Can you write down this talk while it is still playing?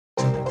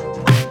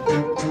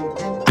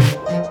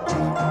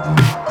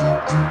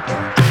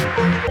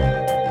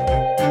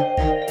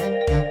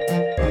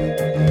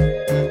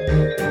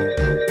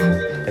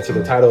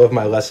title of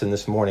my lesson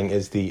this morning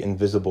is The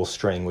Invisible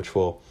String, which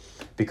will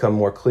become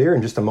more clear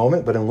in just a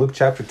moment. But in Luke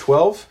chapter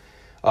 12,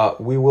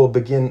 we will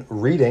begin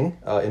reading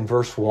in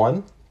verse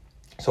 1.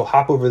 So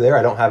hop over there.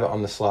 I don't have it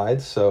on the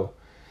slides, so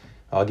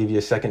I'll give you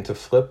a second to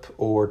flip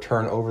or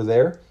turn over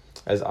there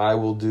as I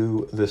will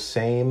do the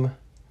same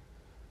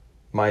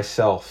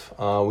myself.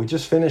 We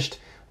just finished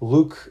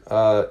Luke,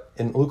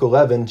 in Luke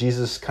 11,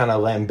 Jesus kind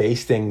of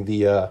lambasting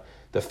the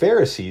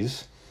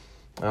Pharisees.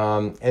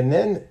 And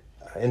then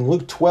in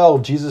Luke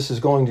 12, Jesus is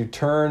going to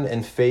turn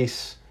and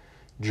face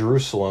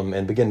Jerusalem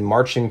and begin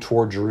marching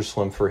toward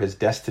Jerusalem for his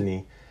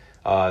destiny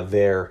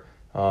there,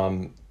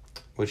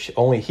 which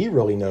only he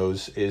really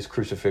knows is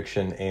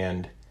crucifixion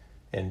and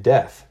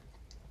death.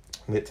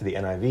 I'll get to the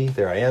NIV.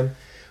 There I am.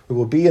 We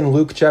will be in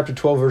Luke chapter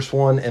 12, verse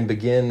 1, and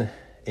begin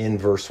in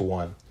verse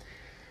 1. It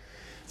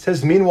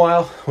says,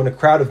 "Meanwhile, when a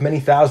crowd of many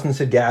thousands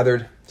had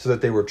gathered so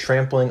that they were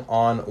trampling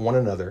on one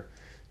another,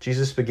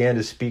 Jesus began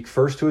to speak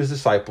first to his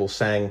disciples,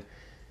 saying,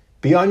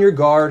 'Be on your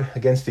guard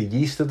against the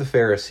yeast of the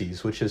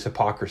Pharisees, which is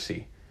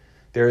hypocrisy.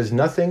 There is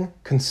nothing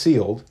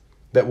concealed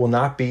that will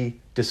not be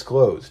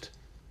disclosed,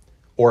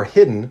 or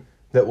hidden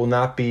that will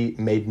not be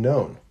made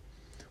known.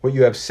 What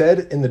you have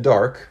said in the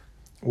dark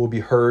will be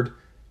heard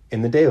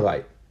in the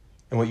daylight,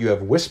 and what you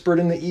have whispered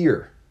in the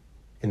ear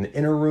in the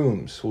inner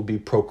rooms will be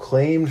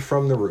proclaimed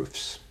from the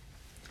roofs.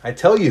 I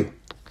tell you,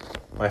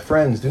 my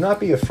friends, do not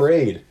be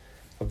afraid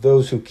of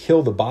those who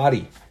kill the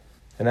body,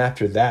 and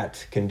after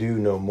that can do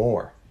no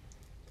more.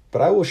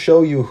 But I will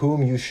show you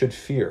whom you should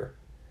fear.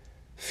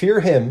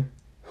 Fear him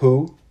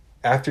who,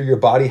 after your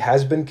body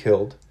has been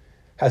killed,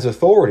 has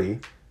authority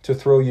to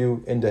throw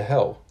you into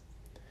hell.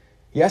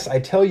 Yes, I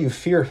tell you,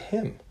 fear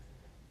him.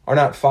 Are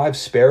not 5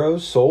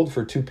 sparrows sold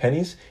for 2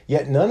 pennies?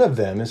 Yet none of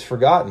them is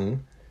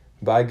forgotten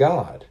by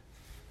God.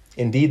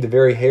 Indeed, the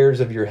very hairs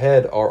of your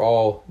head are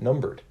all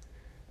numbered.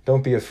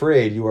 Don't be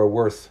afraid, you are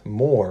worth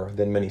more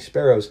than many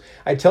sparrows.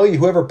 I tell you,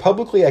 whoever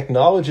publicly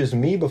acknowledges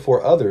me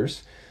before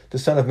others, the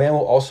Son of Man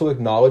will also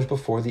acknowledge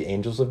before the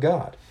angels of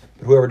God.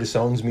 But whoever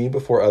disowns me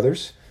before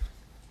others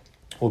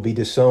will be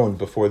disowned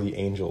before the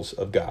angels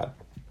of God.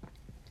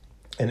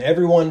 And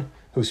everyone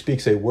who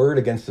speaks a word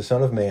against the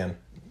Son of Man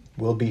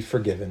will be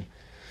forgiven.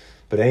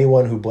 But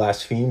anyone who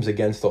blasphemes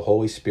against the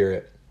Holy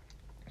Spirit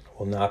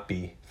will not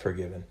be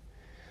forgiven.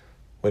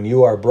 When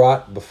you are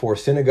brought before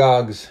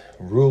synagogues,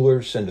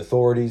 rulers, and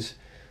authorities,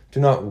 do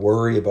not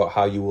worry about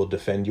how you will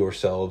defend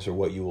yourselves or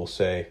what you will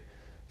say,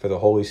 for the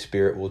Holy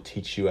Spirit will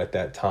teach you at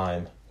that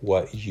time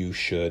what you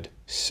should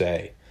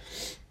say."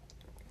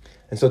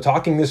 And so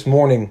talking this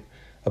morning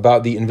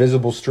about the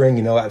invisible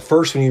string, at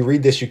first when you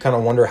read this, you kind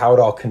of wonder how it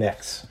all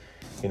connects.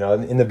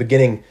 In the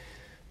beginning,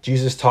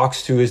 Jesus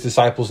talks to his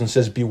disciples and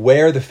says,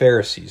 "Beware the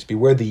Pharisees,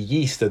 beware the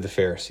yeast of the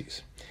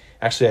Pharisees."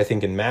 Actually, I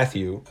think in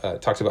Matthew,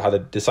 it talks about how the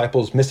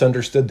disciples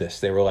misunderstood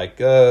this. They were like,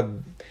 the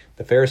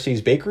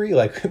Pharisees' bakery,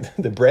 like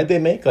the bread they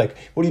make? Like,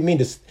 what do you mean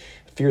to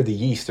fear the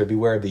yeast or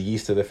beware of the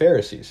yeast of the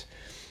Pharisees?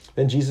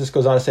 Then Jesus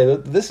goes on to say,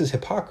 this is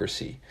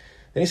hypocrisy.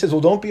 Then he says,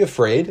 well, don't be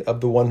afraid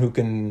of the one who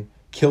can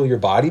kill your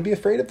body. Be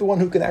afraid of the one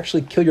who can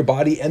actually kill your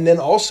body and then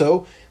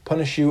also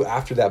punish you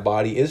after that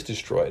body is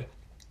destroyed.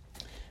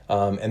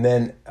 And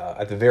then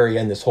at the very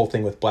end, this whole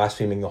thing with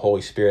blaspheming the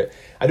Holy Spirit.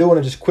 I do want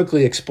to just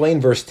quickly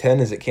explain verse 10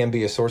 as it can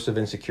be a source of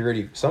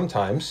insecurity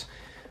sometimes.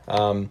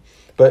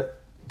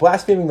 But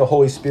blaspheming the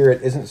Holy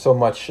Spirit isn't so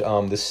much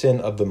the sin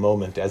of the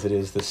moment as it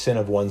is the sin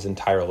of one's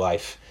entire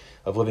life,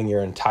 of living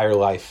your entire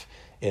life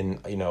in,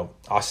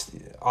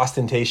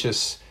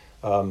 ostentatious,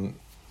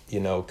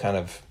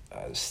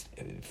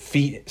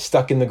 feet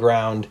stuck in the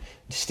ground,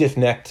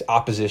 stiff-necked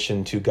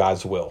opposition to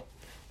God's will.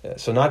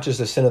 So not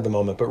just a sin of the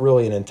moment, but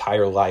really an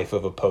entire life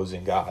of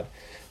opposing God.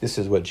 This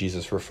is what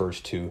Jesus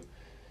refers to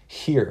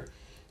here.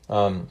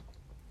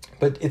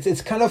 But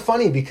it's kind of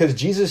funny because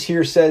Jesus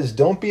here says,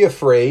 don't be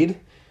afraid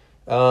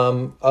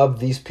of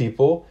these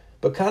people.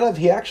 But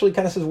he actually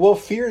says, well,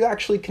 fear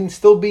actually can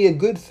still be a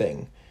good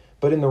thing,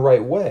 but in the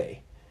right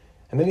way.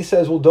 And then he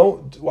says, well,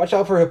 don't watch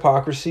out for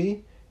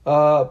hypocrisy,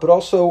 but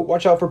also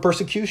watch out for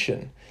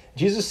persecution.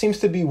 Jesus seems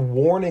to be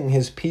warning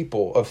his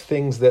people of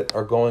things that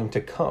are going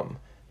to come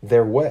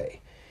their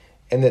way,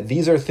 and that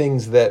these are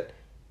things that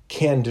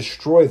can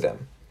destroy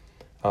them.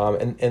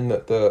 And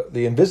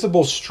the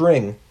invisible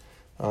string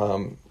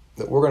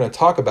that we're going to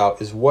talk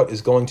about is what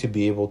is going to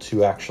be able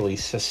to actually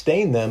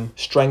sustain them,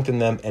 strengthen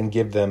them, and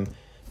give them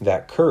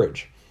that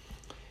courage.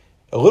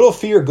 A little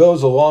fear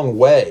goes a long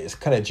way is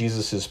kind of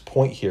Jesus's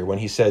point here when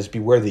he says,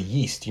 beware the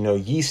yeast.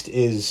 Yeast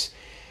is,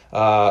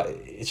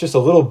 it's just a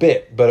little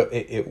bit, but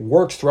it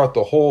works throughout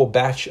the whole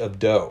batch of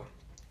dough.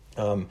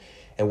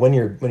 And when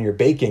you're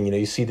baking,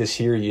 you see this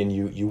here, and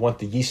you want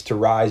the yeast to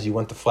rise, you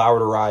want the flour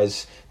to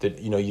rise.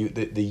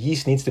 The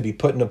yeast needs to be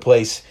put in a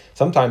place,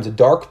 sometimes a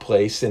dark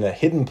place, in a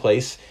hidden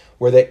place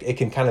where it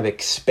can kind of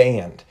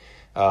expand,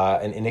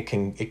 and it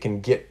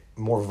can get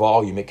more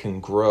volume, it can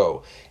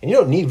grow. And you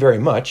don't need very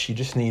much, you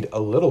just need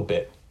a little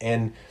bit.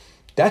 And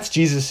that's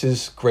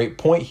Jesus's great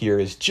point here,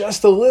 is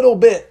just a little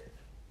bit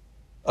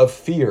of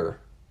fear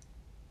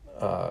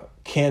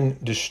can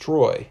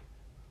destroy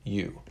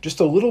you. Just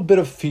a little bit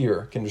of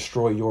fear can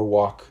destroy your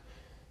walk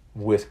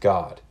with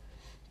God.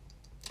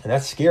 And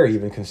that's scary,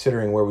 even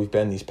considering where we've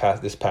been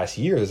this past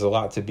year. There's a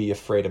lot to be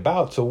afraid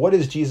about. So what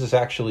is Jesus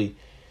actually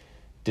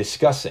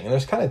discussing? And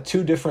there's kind of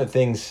two different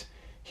things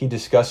he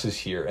discusses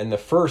here. And the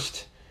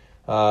first,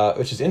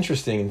 which is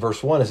interesting in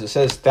verse 1, is it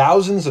says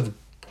thousands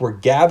were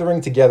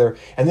gathering together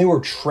and they were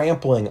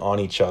trampling on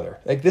each other.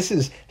 Like, this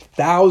is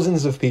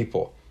thousands of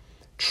people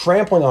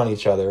trampling on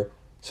each other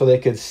so they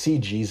could see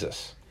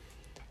Jesus.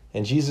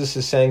 And Jesus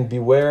is saying,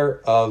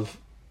 beware of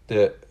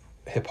the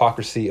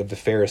hypocrisy of the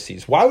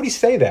Pharisees. Why would he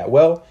say that?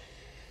 Well,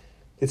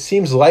 it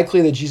seems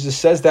likely that Jesus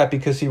says that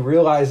because he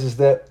realizes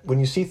that when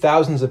you see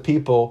thousands of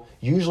people,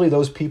 usually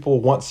those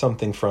people want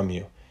something from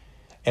you.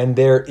 And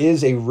there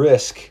is a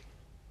risk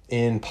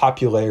in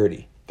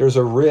popularity. There's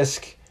a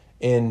risk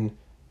in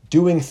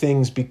doing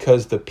things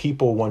because the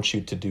people want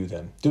you to do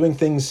them. Doing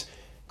things,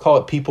 call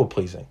it people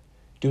pleasing.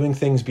 Doing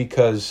things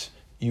because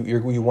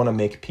you want to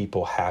make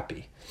people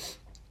happy.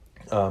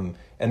 And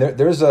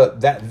there's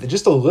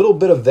just a little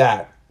bit of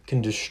that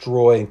can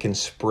destroy and can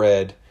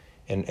spread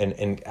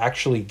and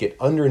actually get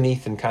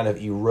underneath and kind of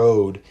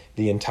erode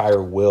the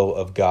entire will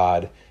of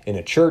God in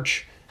a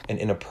church and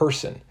in a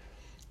person.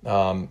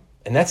 And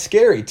that's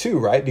scary too,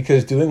 right?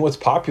 Because doing what's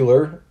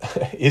popular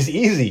is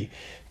easy.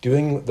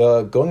 Going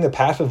the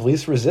path of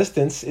least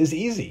resistance is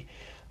easy.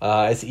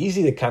 It's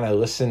easy to kind of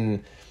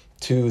listen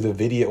to the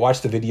video,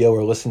 watch the video,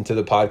 or listen to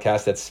the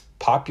podcast that's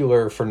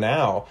popular for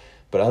now,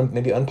 but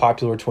maybe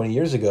unpopular 20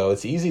 years ago.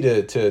 It's easy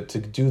to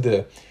do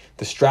the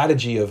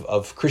strategy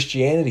of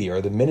Christianity or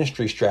the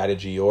ministry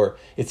strategy, or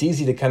it's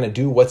easy to kind of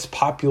do what's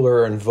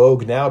popular and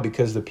vogue now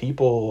because the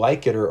people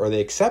like it or they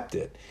accept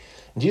it.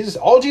 And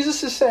all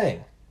Jesus is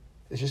saying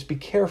is just be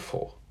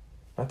careful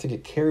not to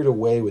get carried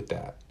away with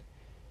that,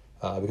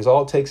 because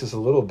all it takes is a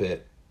little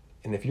bit.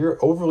 And if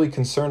you're overly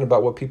concerned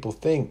about what people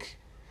think,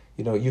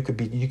 you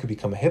could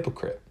become a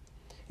hypocrite.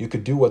 You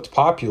could do what's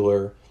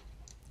popular.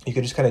 You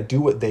could just kind of do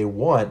what they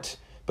want,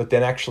 but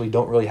then actually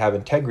don't really have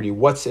integrity.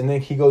 And then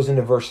he goes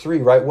into verse 3,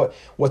 right?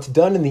 What's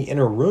done in the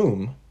inner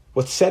room,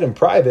 what's said in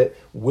private,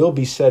 will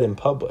be said in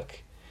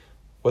public.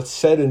 What's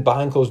said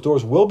behind closed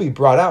doors will be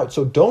brought out.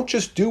 So don't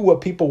just do what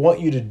people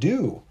want you to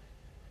do.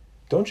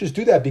 Don't just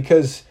do that,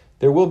 because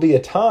there will be a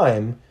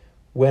time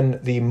when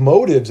the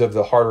motives of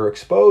the heart are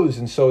exposed.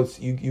 And so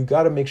you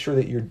got to make sure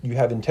that you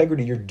have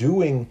integrity. You're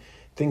doing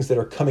things that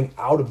are coming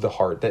out of the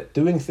heart, that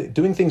doing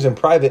things in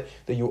private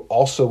that you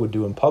also would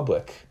do in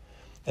public,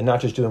 and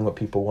not just doing what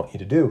people want you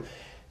to do.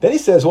 Then he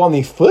says, well, on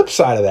the flip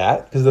side of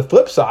that, because the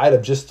flip side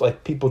of just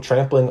like people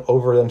trampling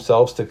over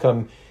themselves to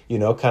come,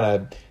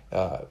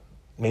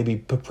 maybe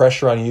put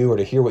pressure on you or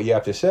to hear what you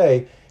have to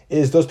say,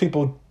 is those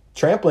people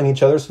trampling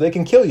each other so they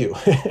can kill you.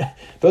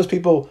 Those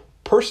people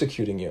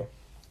persecuting you.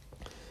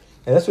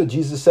 And that's what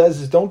Jesus says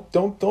is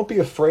don't be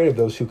afraid of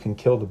those who can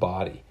kill the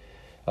body.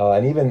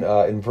 And even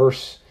in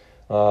verse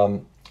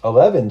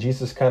 11,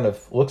 Jesus kind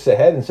of looks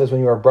ahead and says, when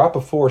you are brought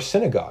before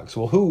synagogues,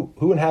 well,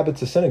 who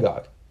inhabits a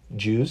synagogue?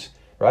 Jews,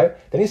 right?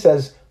 Then he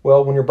says,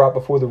 well, when you're brought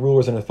before the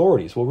rulers and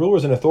authorities. Well,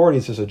 rulers and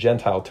authorities is a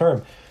Gentile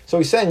term. So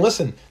he's saying,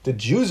 listen, the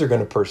Jews are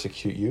going to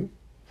persecute you.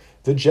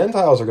 The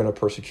Gentiles are going to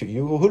persecute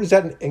you. Well, who does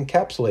that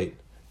encapsulate?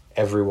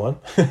 Everyone.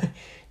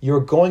 You're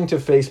going to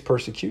face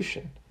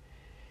persecution.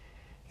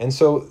 And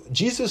so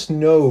Jesus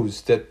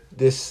knows that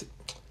this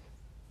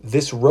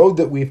road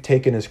that we've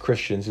taken as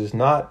Christians is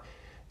not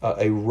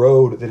a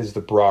road that is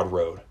the broad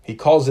road. He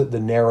calls it the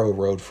narrow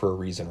road for a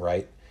reason,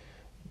 right?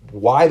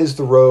 Wide is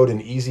the road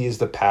and easy is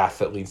the path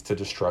that leads to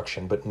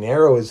destruction, but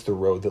narrow is the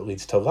road that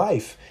leads to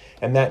life.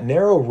 And that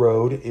narrow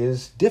road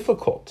is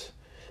difficult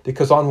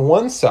because on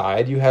one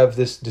side you have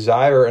this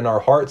desire in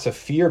our hearts, a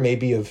fear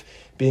maybe of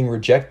being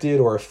rejected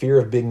or a fear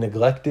of being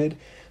neglected.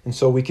 And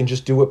so we can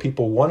just do what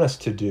people want us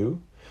to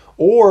do,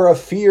 or a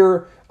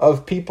fear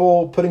of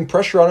people putting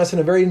pressure on us in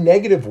a very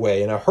negative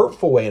way, in a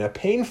hurtful way, in a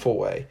painful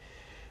way.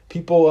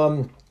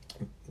 People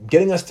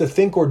getting us to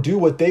think or do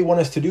what they want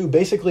us to do.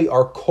 Basically,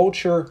 our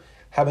culture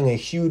having a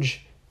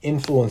huge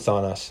influence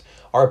on us.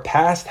 Our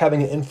past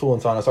having an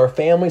influence on us. Our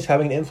families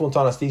having an influence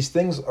on us. These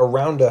things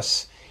around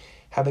us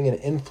having an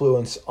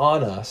influence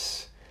on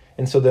us.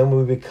 And so then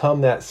we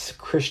become that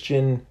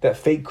Christian, that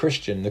fake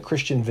Christian, the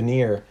Christian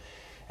veneer,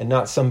 and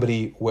not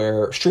somebody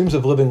where streams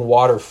of living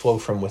water flow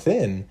from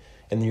within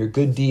and your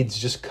good deeds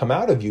just come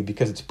out of you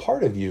because it's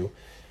part of you.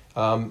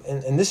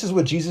 And this is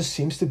what Jesus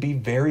seems to be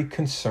very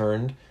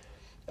concerned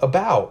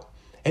about.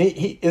 And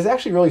he is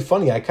actually really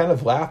funny. I kind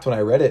of laughed when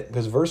I read it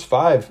because verse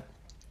 4,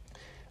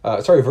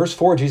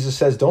 Jesus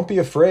says, don't be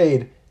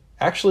afraid.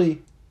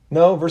 Actually,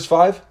 no, verse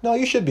 5, no,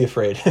 you should be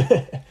afraid.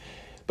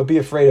 But be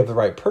afraid of the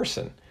right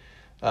person.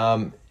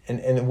 And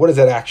what does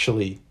that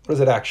actually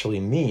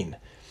mean?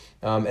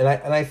 And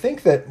I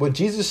think that what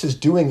Jesus is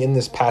doing in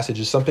this passage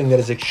is something that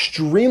is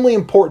extremely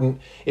important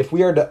if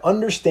we are to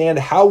understand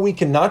how we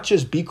can not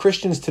just be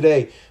Christians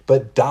today,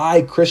 but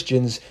die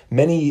Christians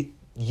many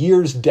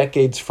years,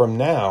 decades from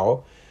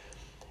now.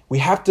 we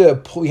have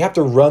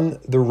to run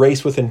the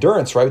race with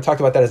endurance, right? We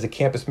talked about that as a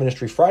Campus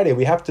Ministry Friday.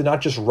 We have to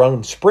not just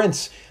run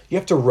sprints. You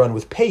have to run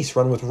with pace,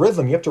 run with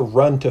rhythm. You have to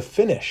run to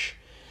finish.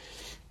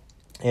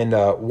 And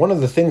one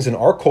of the things in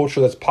our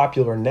culture that's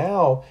popular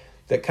now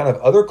that kind of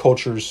other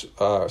cultures,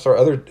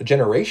 other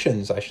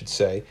generations, I should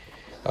say,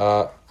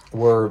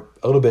 were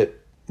a little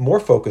bit more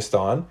focused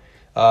on,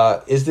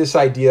 is this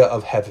idea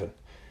of heaven.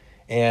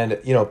 And,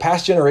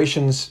 past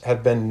generations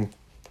have been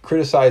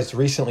criticized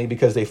recently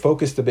because they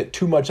focused a bit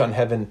too much on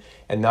heaven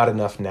and not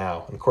enough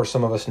now. And of course,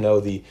 some of us know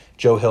the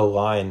Joe Hill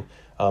line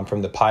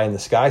from the Pie in the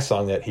Sky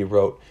song that he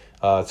wrote.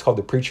 It's called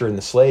The Preacher and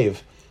the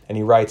Slave. And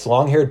he writes,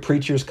 "Long-haired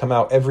preachers come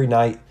out every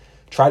night,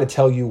 try to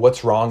tell you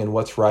what's wrong and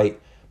what's right.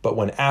 But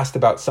when asked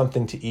about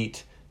something to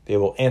eat, they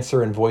will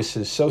answer in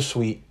voices so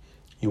sweet.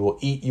 You will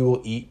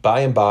eat by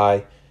and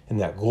by in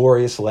that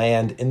glorious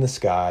land in the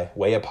sky,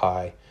 way up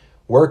high.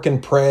 Work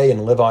and pray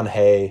and live on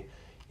hay.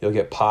 You'll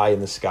get pie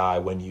in the sky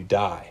when you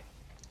die."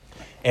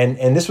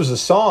 And this was a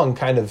song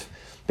kind of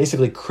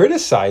basically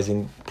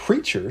criticizing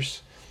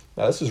preachers.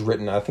 Now, this was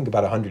written, I think,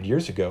 about 100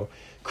 years ago,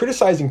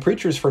 criticizing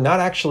preachers for not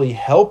actually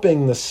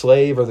helping the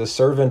slave or the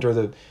servant or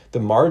the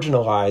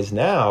marginalized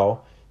now,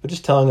 but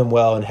just telling them,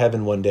 well, in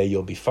heaven one day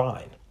you'll be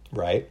fine,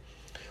 right?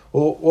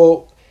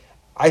 Well,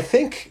 I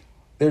think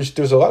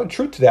there's a lot of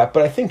truth to that,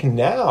 but I think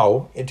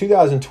now, in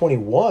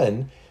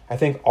 2021, I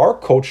think our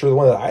culture, the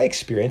one that I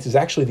experience, is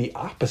actually the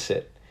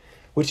opposite,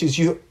 which is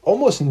you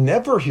almost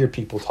never hear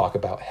people talk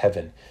about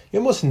heaven. You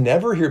almost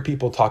never hear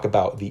people talk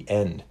about the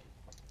end.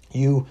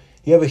 You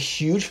have a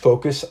huge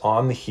focus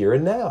on the here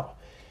and now.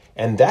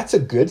 And that's a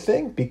good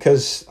thing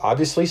because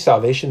obviously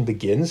salvation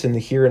begins in the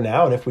here and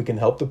now. And if we can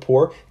help the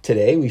poor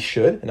today, we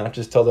should, and not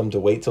just tell them to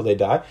wait till they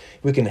die.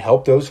 If we can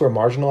help those who are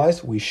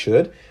marginalized, we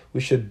should. We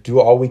should do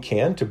all we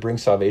can to bring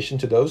salvation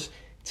to those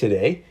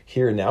today,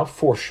 here and now,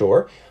 for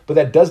sure. But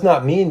that does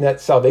not mean that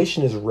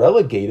salvation is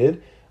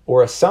relegated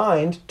or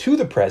assigned to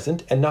the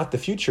present and not the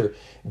future.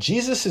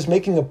 Jesus is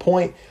making a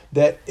point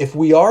that if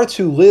we are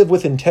to live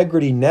with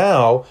integrity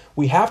now,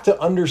 we have to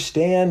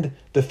understand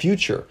the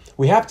future.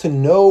 We have to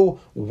know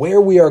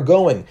where we are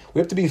going. We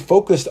have to be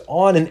focused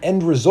on an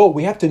end result.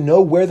 We have to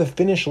know where the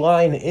finish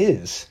line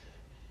is.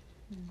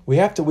 We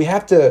have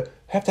to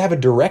have a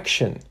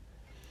direction.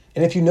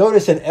 And if you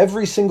notice in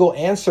every single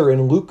answer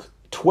in Luke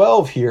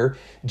 12 here,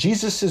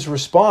 Jesus'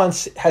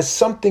 response has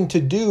something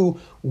to do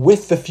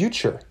with the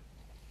future.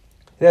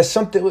 It has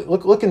something.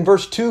 Look in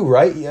verse 2,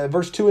 right? Yeah,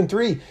 verse 2 and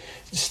 3.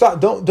 Stop.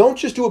 Don't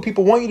just do what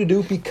people want you to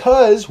do,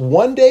 because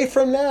one day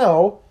from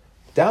now,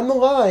 down the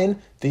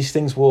line, these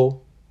things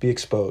will be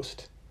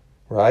exposed,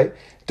 right?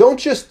 Don't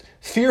just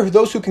fear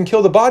those who can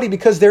kill the body,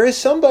 because there is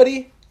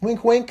somebody,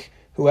 wink, wink,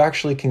 who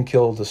actually can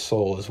kill the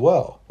soul as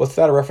well. What's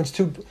that a reference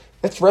to?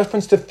 That's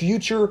reference to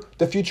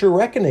the future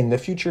reckoning, the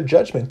future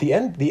judgment, the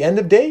end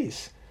of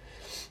days.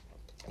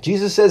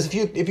 Jesus says,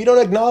 if you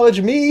don't acknowledge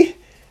me,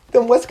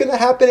 then what's going to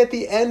happen at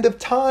the end of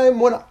time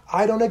when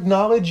I don't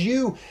acknowledge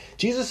you?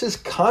 Jesus is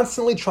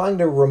constantly trying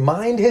to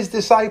remind his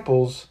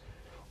disciples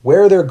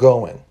where they're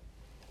going,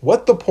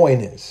 what the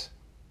point is.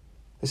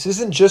 This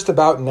isn't just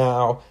about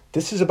now.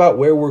 This is about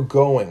where we're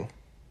going,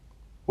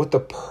 what the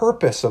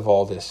purpose of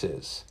all this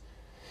is.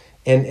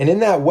 And in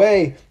that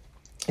way,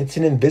 it's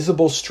an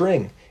invisible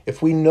string.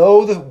 If we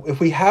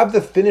have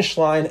the finish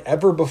line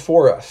ever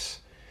before us,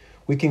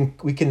 we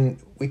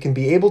can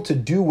be able to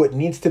do what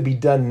needs to be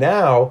done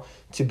now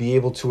to be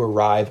able to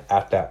arrive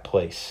at that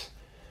place,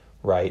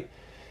 right?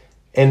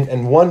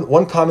 And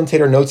one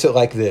commentator notes it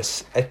like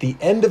this: at the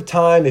end of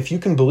time, if you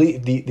can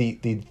believe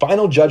the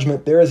final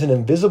judgment, there is an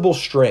invisible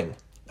string,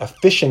 a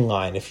fishing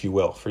line, if you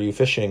will, for you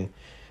fishing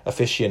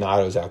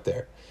aficionados out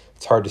there.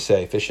 It's hard to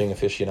say, fishing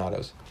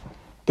aficionados.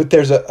 But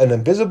there's an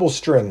invisible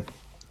string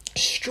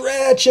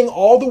stretching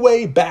all the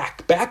way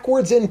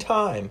backwards in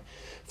time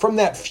from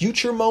that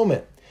future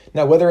moment.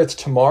 Now, whether it's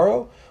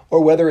tomorrow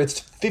or whether it's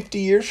 50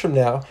 years from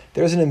now,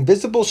 there's an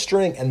invisible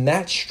string, and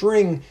that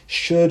string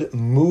should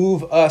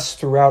move us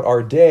throughout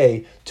our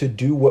day to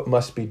do what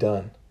must be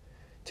done,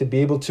 to be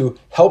able to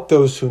help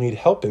those who need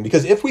helping.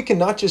 Because if we can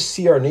not just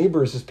see our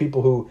neighbors as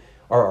people who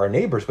are our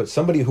neighbors, but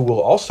somebody who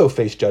will also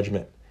face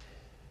judgment,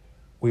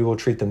 we will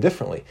treat them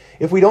differently.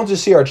 If we don't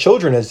just see our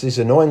children as these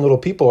annoying little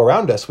people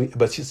around us,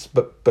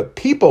 but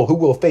people who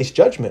will face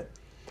judgment,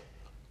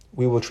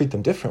 we will treat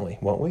them differently,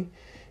 won't we?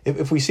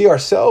 If we see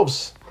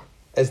ourselves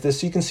as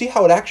this, you can see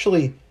how it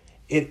actually,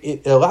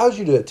 it allows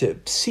you to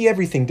see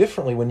everything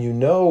differently when you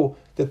know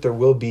that there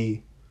will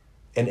be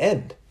an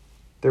end.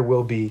 There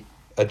will be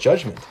a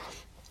judgment.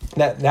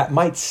 That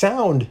might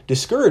sound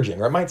discouraging,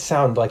 or it might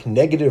sound like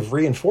negative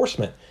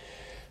reinforcement.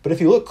 But if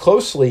you look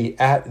closely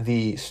at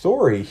the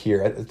story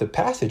here, at the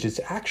passage, it's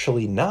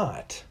actually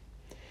not.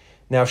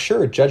 Now,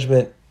 sure,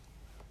 judgment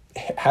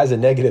has a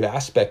negative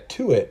aspect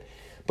to it,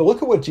 but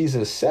look at what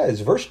Jesus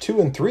says. Verse 2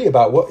 and 3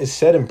 about what is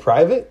said in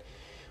private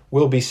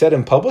will be said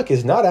in public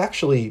is not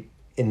actually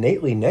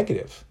innately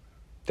negative.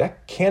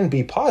 That can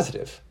be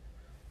positive.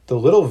 The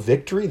little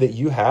victory that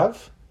you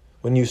have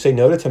when you say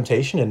no to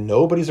temptation and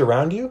nobody's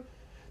around you,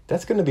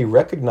 that's going to be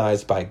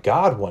recognized by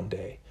God one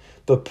day.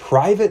 the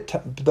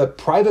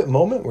private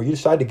moment where you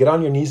decide to get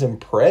on your knees and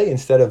pray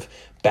instead of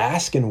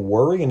bask in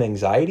worry and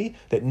anxiety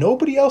that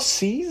nobody else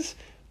sees,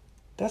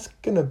 that's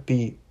going to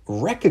be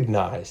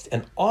recognized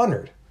and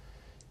honored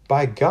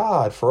by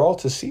God for all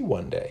to see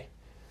one day.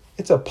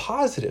 It's a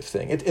positive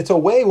thing. It's a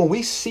way when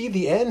we see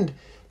the end,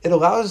 it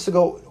allows us to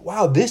go,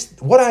 wow,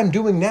 what I'm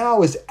doing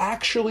now is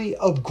actually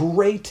of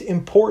great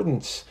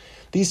importance.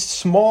 These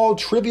small,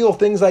 trivial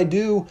things I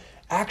do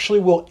actually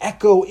will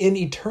echo in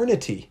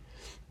eternity.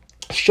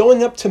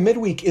 Showing up to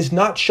midweek is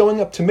not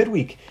showing up to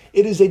midweek.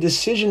 It is a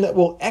decision that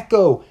will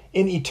echo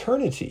in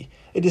eternity.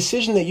 A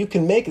decision that you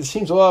can make. It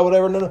seems, oh,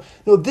 whatever.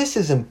 No, this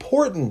is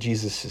important,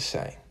 Jesus is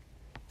saying.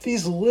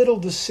 These little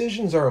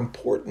decisions are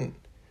important.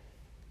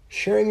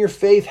 Sharing your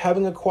faith,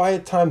 having a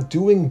quiet time,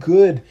 doing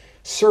good,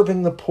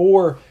 serving the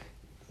poor,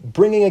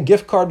 bringing a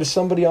gift card to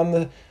somebody on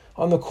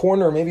the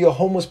corner, maybe a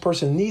homeless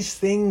person. These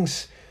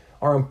things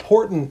are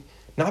important,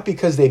 not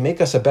because they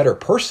make us a better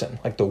person,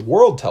 like the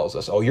world tells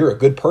us, oh, you're a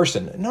good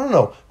person.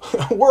 No.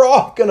 We're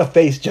all going to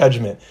face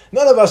judgment.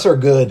 None of us are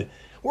good.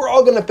 We're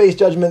all going to face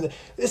judgment.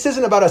 This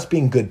isn't about us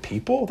being good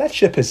people. That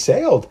ship has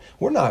sailed.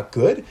 We're not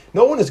good.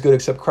 No one is good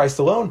except Christ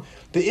alone.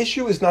 The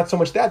issue is not so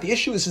much that. The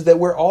issue is that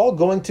we're all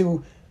going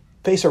to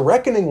face a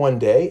reckoning one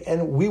day,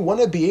 and we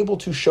want to be able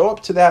to show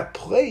up to that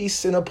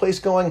place in a place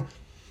going,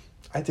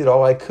 I did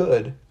all I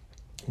could,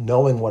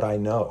 knowing what I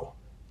know,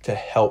 to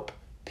help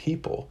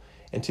people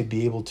and to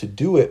be able to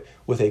do it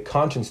with a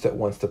conscience that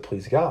wants to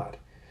please God.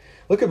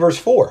 Look at verse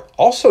 4.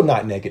 Also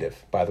not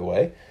negative, by the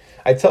way.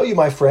 I tell you,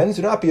 my friends,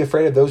 do not be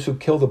afraid of those who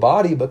kill the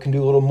body, but can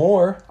do a little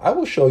more. I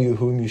will show you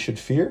whom you should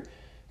fear.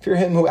 Fear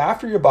him who,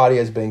 after your body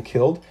has been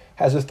killed,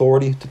 has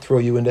authority to throw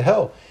you into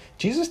hell.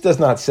 Jesus does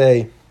not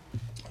say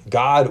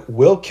God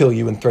will kill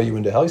you and throw you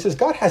into hell. He says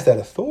God has that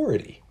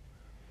authority.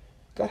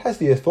 God has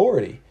the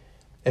authority.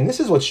 And this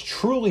is what's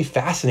truly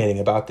fascinating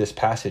about this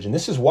passage. And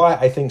this is why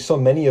I think so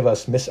many of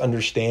us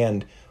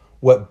misunderstand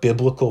what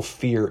biblical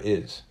fear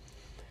is.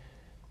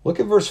 Look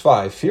at verse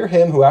 5. Fear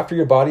him who, after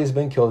your body has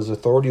been killed, has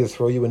authority to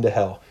throw you into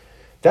hell.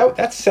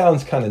 That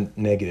sounds kind of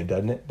negative,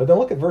 doesn't it? But then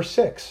look at verse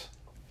 6.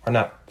 Are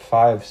not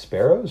 5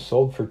 sparrows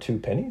sold for 2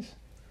 pennies?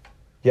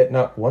 Yet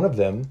not one of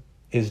them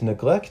is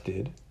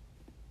neglected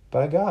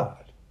by God.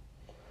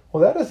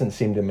 Well, that doesn't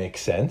seem to make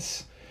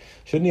sense.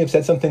 Shouldn't he have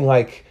said something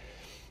like,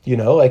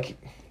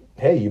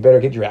 hey, you better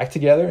get your act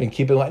together and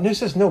keep it alive? No, he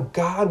says, no,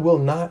 God will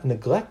not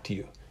neglect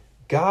you.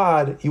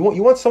 God, you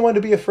want someone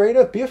to be afraid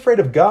of? Be afraid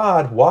of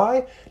God.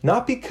 Why?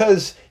 Not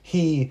because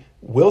he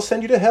will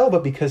send you to hell,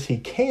 but because he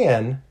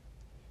can,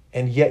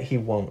 and yet he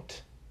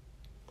won't.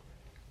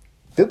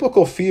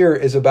 Biblical fear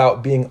is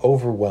about being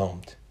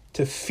overwhelmed.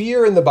 To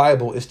fear in the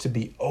Bible is to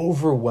be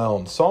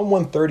overwhelmed. Psalm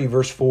 130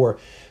 verse 4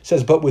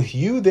 says, but with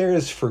you there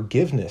is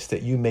forgiveness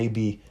that you may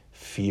be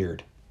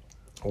feared.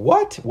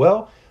 What?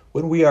 Well,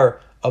 when we are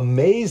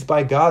amazed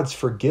by God's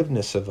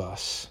forgiveness of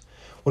us,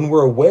 when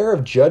we're aware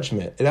of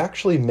judgment, it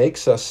actually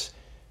makes us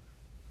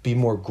be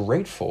more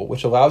grateful,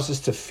 which allows us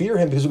to fear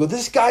him because we go,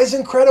 this guy's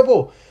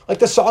incredible. Like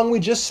the song we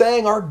just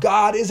sang, our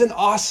God is an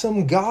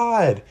awesome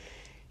God.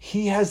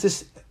 He has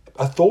this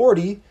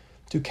authority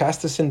to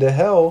cast us into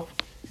hell.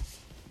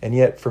 And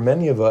yet for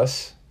many of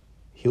us,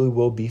 he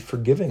will be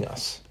forgiving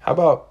us. How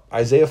about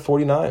Isaiah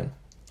 49?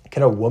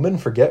 Can a woman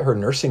forget her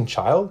nursing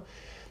child,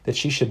 that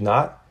she should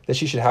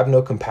have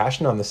no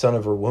compassion on the son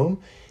of her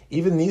womb?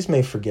 Even these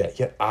may forget,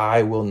 yet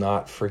I will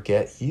not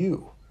forget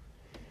you.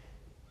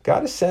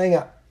 God is saying,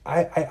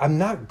 I'm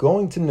not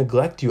going to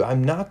neglect you.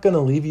 I'm not going to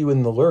leave you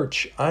in the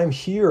lurch. I'm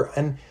here.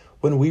 And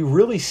when we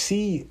really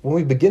see, when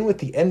we begin with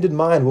the end in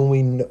mind,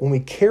 when we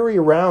carry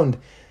around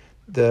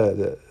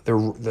the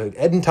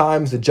end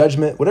times, the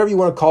judgment, whatever you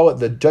want to call it,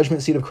 the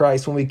judgment seat of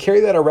Christ, when we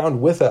carry that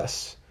around with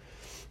us,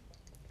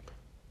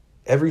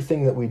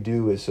 everything that we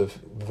do is of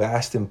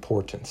vast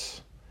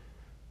importance.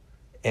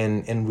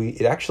 And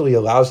it actually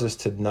allows us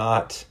to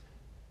not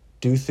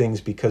do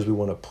things because we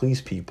want to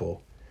please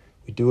people.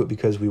 We do it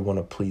because we want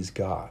to please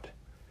God.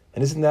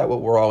 And isn't that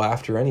what we're all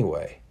after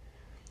anyway?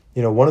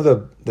 One of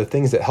the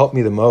things that helped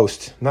me the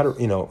most,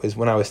 is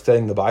when I was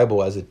studying the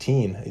Bible as a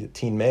teen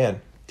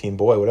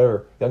boy,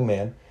 whatever, young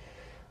man.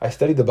 I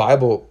studied the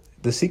Bible,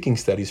 the Seeking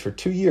Studies, for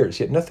 2 years,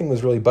 yet nothing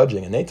was really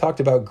budging. And they talked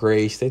about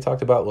grace, they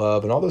talked about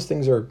love, and all those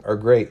things are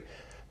great.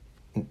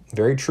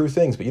 Very true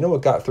things. But you know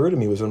what got through to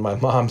me was when my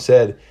mom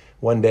said,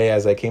 one day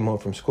as I came home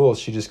from school,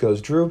 she just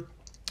goes, Drew,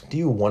 do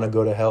you want to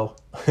go to hell?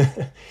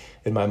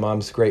 In my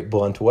mom's great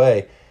blunt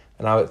way.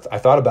 And I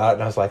thought about it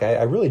and I was like,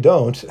 I really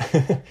don't.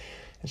 And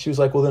she was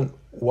like, well, then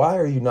why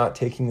are you not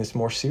taking this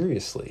more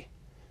seriously?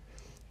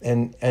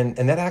 And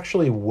that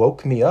actually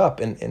woke me up.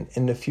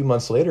 And a few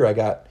months later, I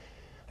got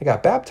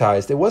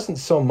baptized. It wasn't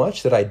so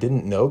much that I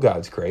didn't know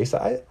God's grace.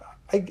 I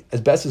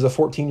as best as a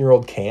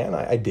 14-year-old can,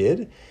 I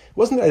did. It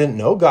wasn't that I didn't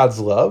know God's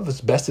love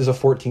as best as a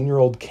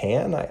 14-year-old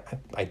can.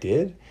 I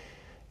did.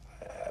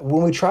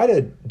 When we try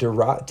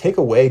to take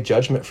away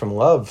judgment from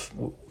love,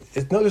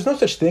 there's no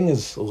such thing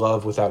as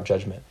love without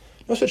judgment.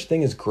 No such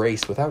thing as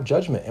grace without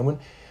judgment. And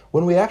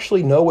When we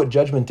actually know what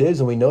judgment is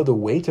and we know the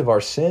weight of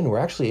our sin, we're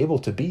actually able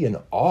to be in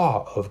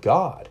awe of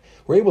God.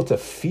 We're able to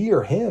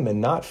fear him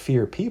and not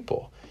fear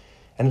people.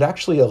 And it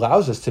actually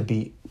allows us to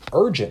be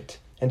urgent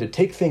and to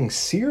take things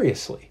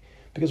seriously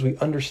because we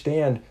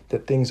understand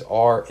that things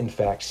are, in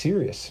fact,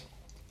 serious.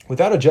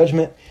 Without a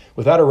judgment,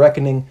 without a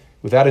reckoning,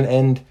 without an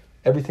end,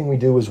 everything we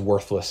do is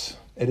worthless.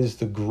 It is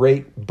the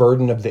great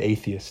burden of the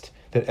atheist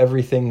that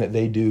everything that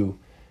they do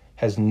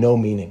has no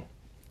meaning.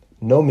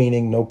 No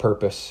meaning, no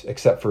purpose,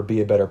 except for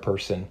be a better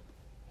person,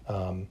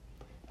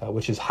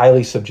 which is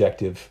highly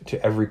subjective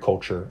to every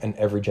culture and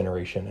every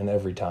generation and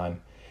every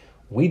time.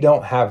 We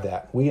don't have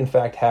that. We, in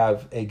fact,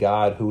 have a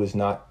God who is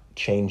not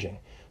changing.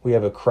 We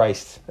have a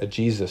Christ, a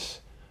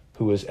Jesus,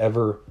 who is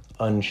ever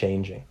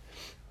unchanging.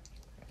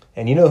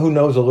 And you know who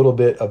knows a little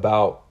bit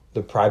about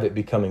the private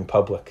becoming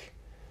public?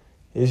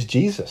 Is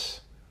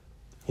Jesus.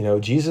 You know,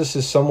 Jesus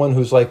is someone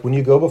who's like, when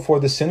you go before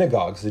the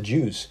synagogues, the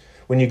Jews,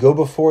 when you go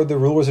before the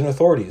rulers and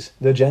authorities,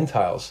 the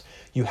Gentiles,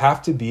 you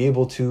have to be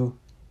able to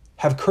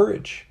have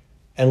courage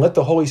and let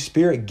the Holy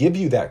Spirit give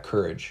you that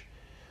courage.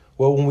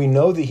 Well, when we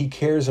know that he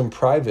cares in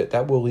private,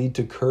 that will lead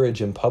to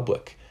courage in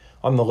public.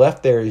 On the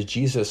left there is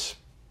Jesus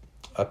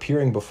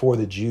appearing before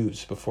the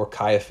Jews, before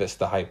Caiaphas,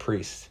 the high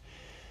priest.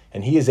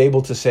 And he is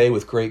able to say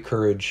with great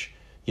courage,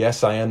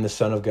 yes, I am the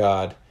Son of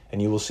God,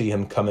 and you will see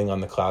him coming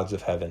on the clouds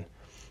of heaven.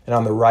 And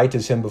on the right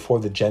is him before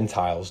the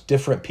Gentiles,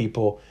 different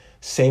people,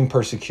 same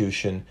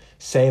persecution,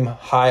 same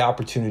high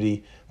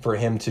opportunity for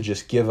him to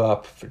just give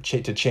up,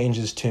 to change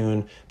his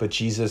tune, but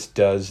Jesus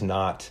does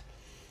not.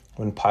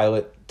 When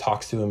Pilate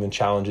talks to him and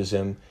challenges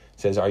him,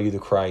 says, are you the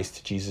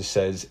Christ? Jesus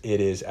says, it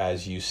is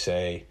as you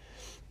say.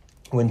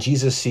 When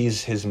Jesus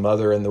sees his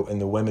mother and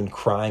the women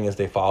crying as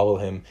they follow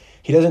him,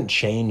 he doesn't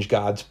change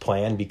God's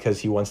plan because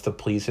he wants to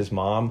please his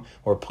mom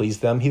or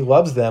please them. He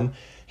loves them.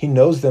 He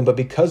knows them. But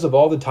because of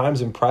all the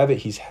times in private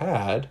he's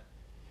had,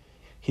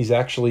 he's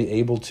actually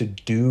able to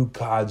do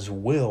God's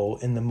will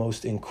in the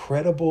most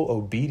incredible,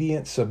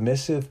 obedient,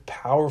 submissive,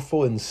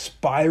 powerful,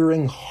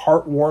 inspiring,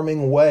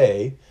 heartwarming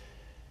way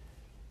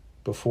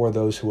before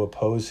those who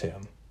oppose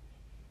him.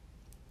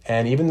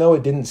 And even though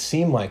it didn't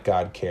seem like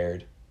God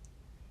cared,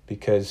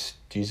 because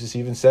Jesus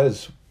even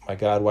says, my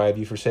God, why have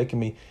you forsaken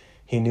me?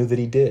 He knew that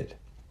he did.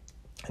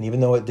 And even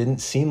though it didn't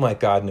seem like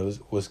God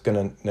was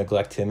going to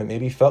neglect him, it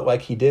maybe felt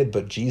like he did,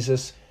 but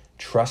Jesus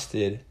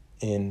trusted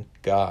in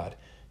God.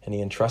 And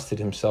he entrusted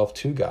himself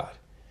to God.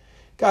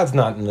 God's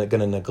not going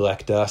to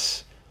neglect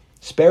us.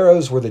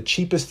 Sparrows were the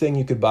cheapest thing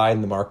you could buy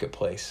in the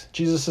marketplace.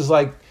 Jesus is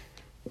like,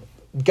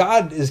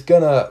 God is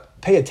going to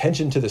pay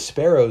attention to the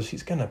sparrows.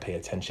 He's going to pay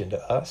attention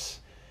to us.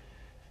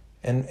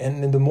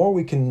 And the more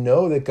we can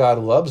know that God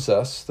loves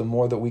us, the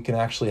more that we can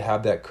actually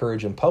have that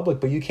courage in public.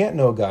 But you can't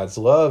know God's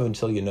love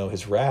until you know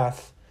his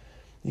wrath.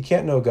 You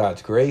can't know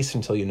God's grace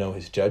until you know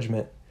his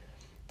judgment.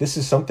 This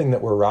is something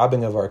that we're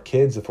robbing of our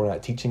kids if we're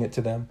not teaching it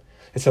to them.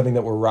 It's something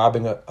that we're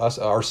robbing us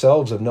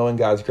ourselves of knowing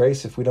God's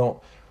grace if we're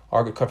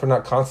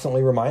not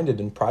constantly reminded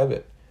in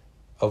private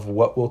of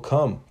what will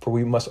come. For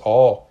we must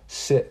all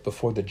sit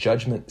before the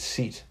judgment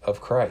seat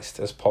of Christ,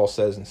 as Paul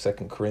says in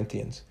 2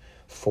 Corinthians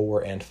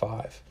 4 and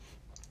 5.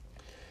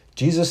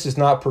 Jesus is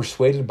not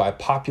persuaded by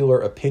popular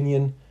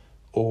opinion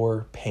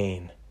or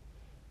pain,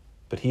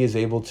 but he is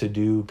able to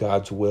do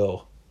God's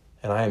will,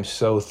 and I am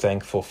so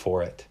thankful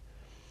for it.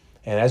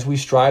 And as we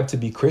strive to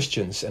be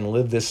Christians and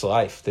live this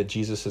life that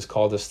Jesus has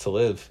called us to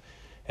live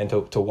and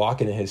to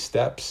walk in his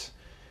steps,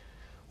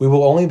 we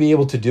will only be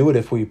able to do it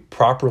if we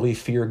properly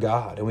fear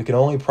God. And we can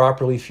only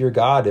properly fear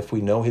God if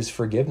we know his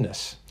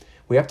forgiveness.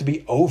 We have to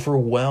be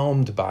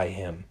overwhelmed by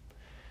him.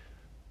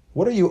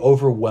 What are you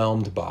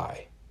overwhelmed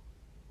by?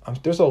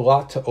 There's a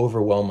lot to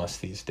overwhelm us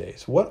these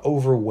days. What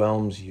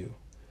overwhelms you?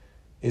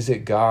 Is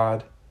it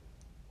God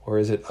or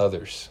is it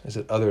others? Is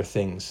it other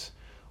things?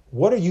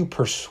 What are you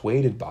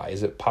persuaded by?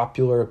 Is it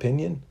popular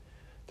opinion?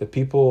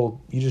 You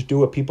just do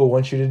what people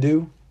want you to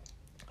do?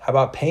 How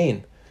about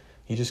pain?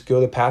 You just go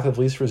the path of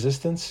least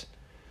resistance?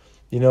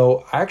 You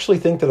know, I actually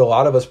think that a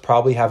lot of us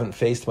probably haven't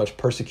faced much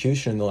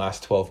persecution in the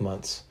last 12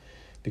 months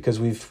because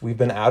we've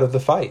been out of the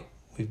fight.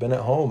 We've been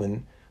at home, and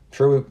I'm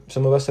sure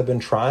some of us have been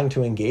trying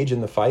to engage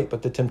in the fight,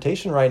 but the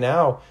temptation right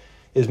now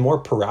is more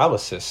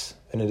paralysis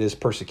than it is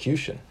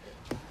persecution.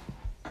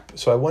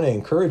 So I want to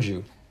encourage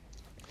you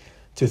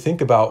to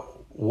think about,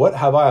 what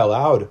have I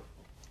allowed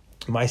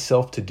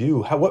myself to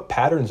do? What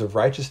patterns of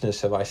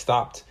righteousness have I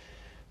stopped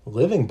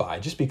living by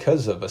just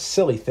because of a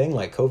silly thing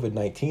like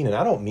COVID-19? And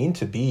I don't mean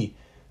to be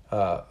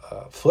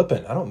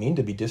flippant. I don't mean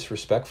to be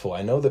disrespectful.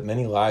 I know that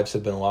many lives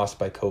have been lost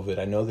by COVID.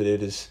 I know that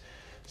it is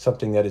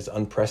something that is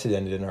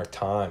unprecedented in our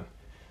time.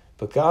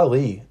 But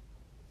golly,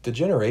 the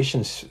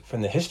generations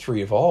from the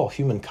history of all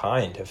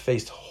humankind have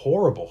faced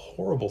horrible,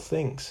 horrible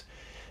things.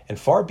 And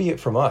far be it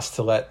from us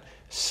to let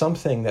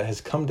something that has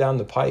come down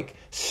the pike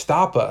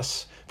stop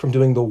us from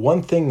doing the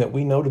one thing that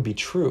we know to be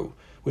true,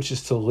 which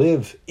is to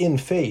live in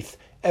faith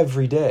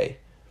every day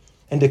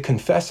and to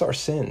confess our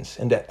sins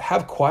and to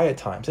have quiet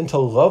times and to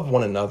love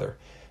one another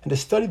and to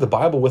study the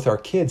Bible with our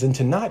kids and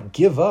to not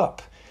give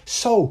up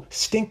so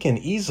stinking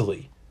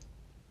easily.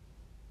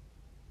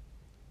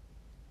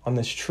 on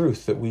this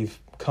truth that we've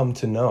come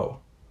to know.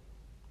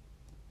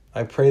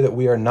 I pray that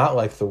we are not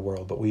like the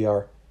world, but we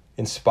are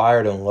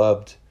inspired and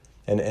loved,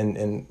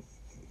 and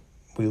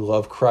we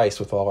love Christ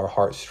with all our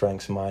heart,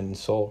 strength, mind, and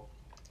soul.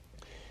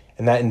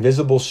 And that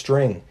invisible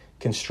string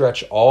can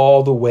stretch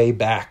all the way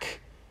back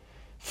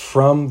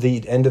from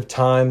the end of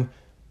time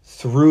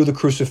through the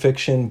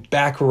crucifixion,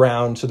 back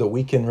around so that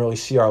we can really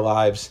see our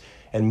lives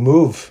and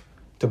move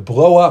to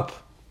blow up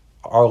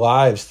our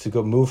lives, to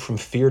go move from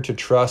fear to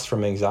trust,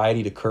 from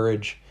anxiety to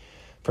courage,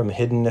 from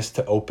hiddenness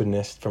to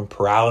openness, from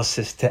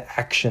paralysis to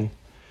action,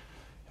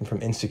 and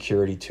from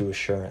insecurity to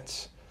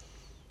assurance.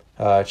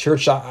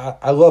 Church,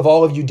 I love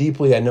all of you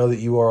deeply. I know that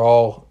you are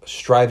all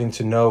striving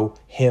to know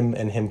him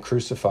and him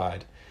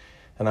crucified.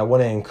 And I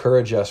want to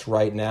encourage us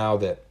right now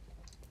that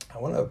I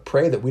want to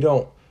pray that we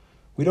don't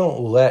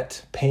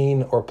let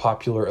pain or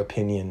popular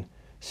opinion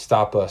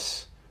stop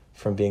us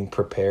from being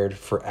prepared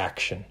for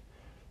action.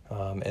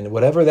 And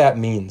whatever that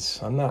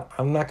means, I'm not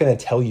going to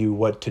tell you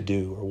what to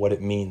do or what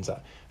it means. I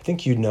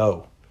think you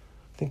know.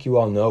 I think you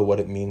all know what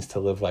it means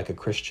to live like a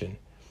Christian.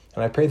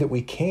 And I pray that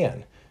we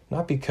can,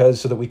 not because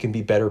so that we can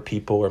be better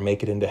people or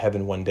make it into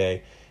heaven one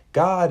day.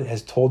 God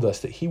has told us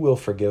that he will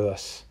forgive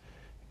us.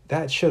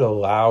 That should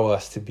allow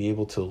us to be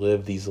able to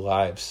live these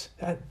lives.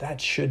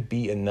 That should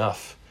be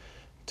enough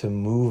to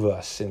move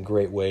us in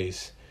great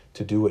ways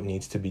to do what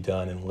needs to be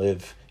done and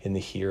live in the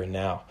here and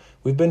now.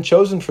 We've been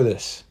chosen for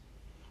this.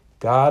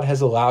 God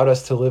has allowed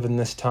us to live in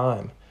this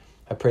time.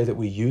 I pray that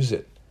we use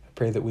it. I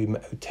pray that we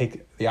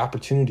take the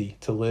opportunity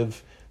to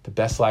live the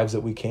best lives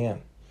that we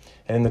can.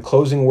 And in the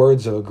closing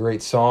words of a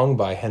great song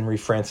by Henry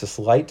Francis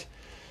Lyte,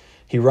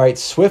 he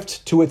writes,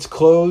 "Swift to its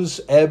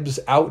close ebbs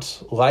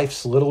out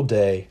life's little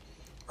day.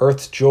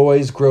 Earth's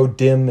joys grow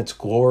dim, its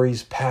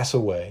glories pass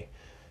away.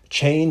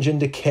 Change and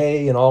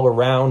decay, and all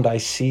around I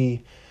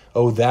see.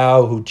 O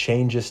thou who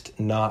changest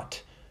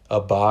not,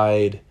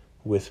 abide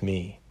with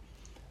me.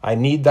 I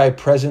need thy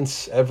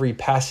presence every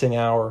passing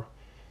hour.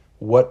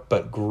 What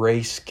but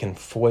grace can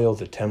foil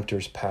the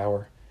tempter's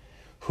power?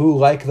 Who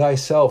like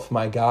thyself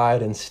my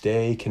guide and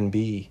stay can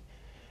be?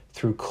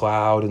 Through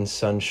cloud and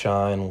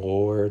sunshine,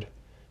 Lord,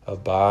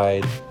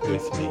 abide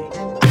with me."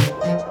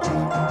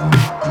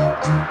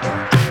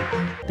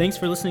 Thanks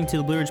for listening to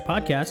the Blue Ridge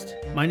Podcast.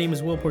 My name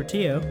is Will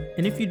Portillo,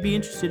 and if you'd be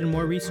interested in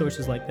more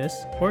resources like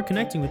this or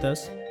connecting with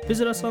us,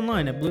 visit us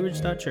online at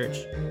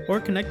blueridge.church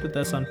or connect with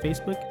us on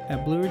Facebook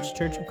at Blue Ridge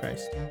Church of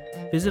Christ.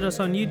 Visit us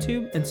on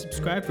YouTube and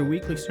subscribe for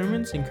weekly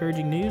sermons,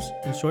 encouraging news,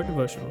 and short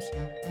devotionals.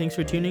 Thanks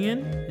for tuning in,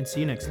 and see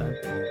you next time.